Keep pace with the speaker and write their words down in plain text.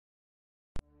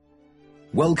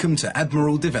Welcome to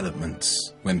Admiral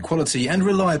Developments, when quality and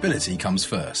reliability comes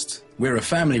first. We're a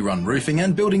family-run roofing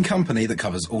and building company that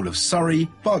covers all of Surrey,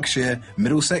 Berkshire,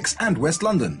 Middlesex and West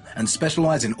London, and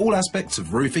specialise in all aspects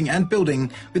of roofing and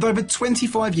building with over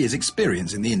 25 years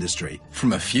experience in the industry.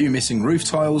 From a few missing roof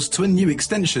tiles to a new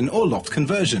extension or loft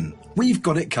conversion, we've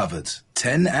got it covered.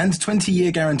 10 and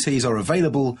 20-year guarantees are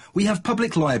available, we have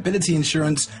public liability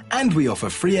insurance, and we offer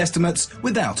free estimates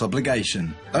without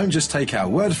obligation. Don't just take our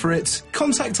word for it,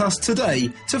 contact us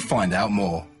today to find out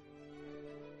more.